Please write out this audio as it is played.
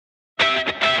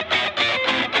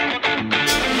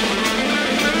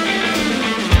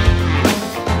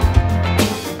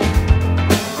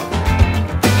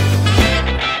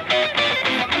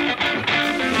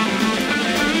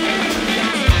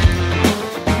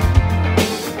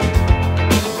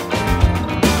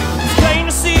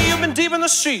in the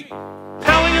street,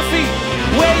 pounding your feet.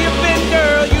 Where you been,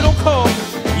 girl? You don't call,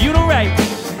 you don't write,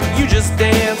 you just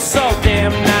dance all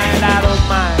damn night. I don't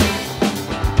mind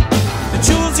the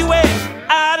jewels you wear,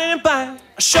 I didn't buy.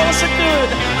 I sure good,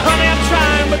 honey, I'm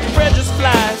trying, but the bread just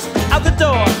flies out the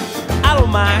door. I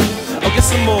don't mind, I'll get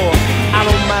some more. I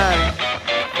don't mind.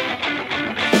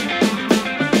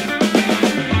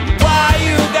 Why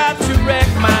you got to wreck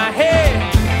my head?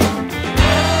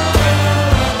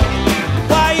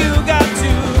 Why you got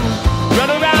to run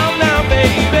around now,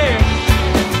 baby?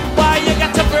 Why you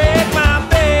got to break my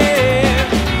bed?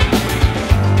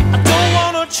 I don't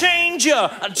wanna change you,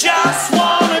 I just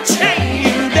wanna chain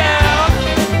you down.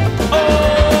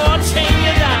 Oh, chain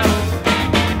you down.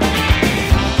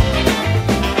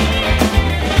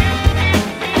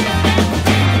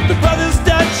 The brothers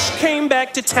Dutch came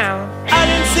back to town. I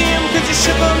didn't see him cause you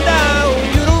shook him down.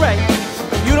 You don't write,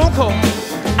 you don't call,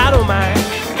 I don't mind,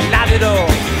 not at all,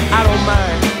 I don't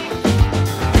mind.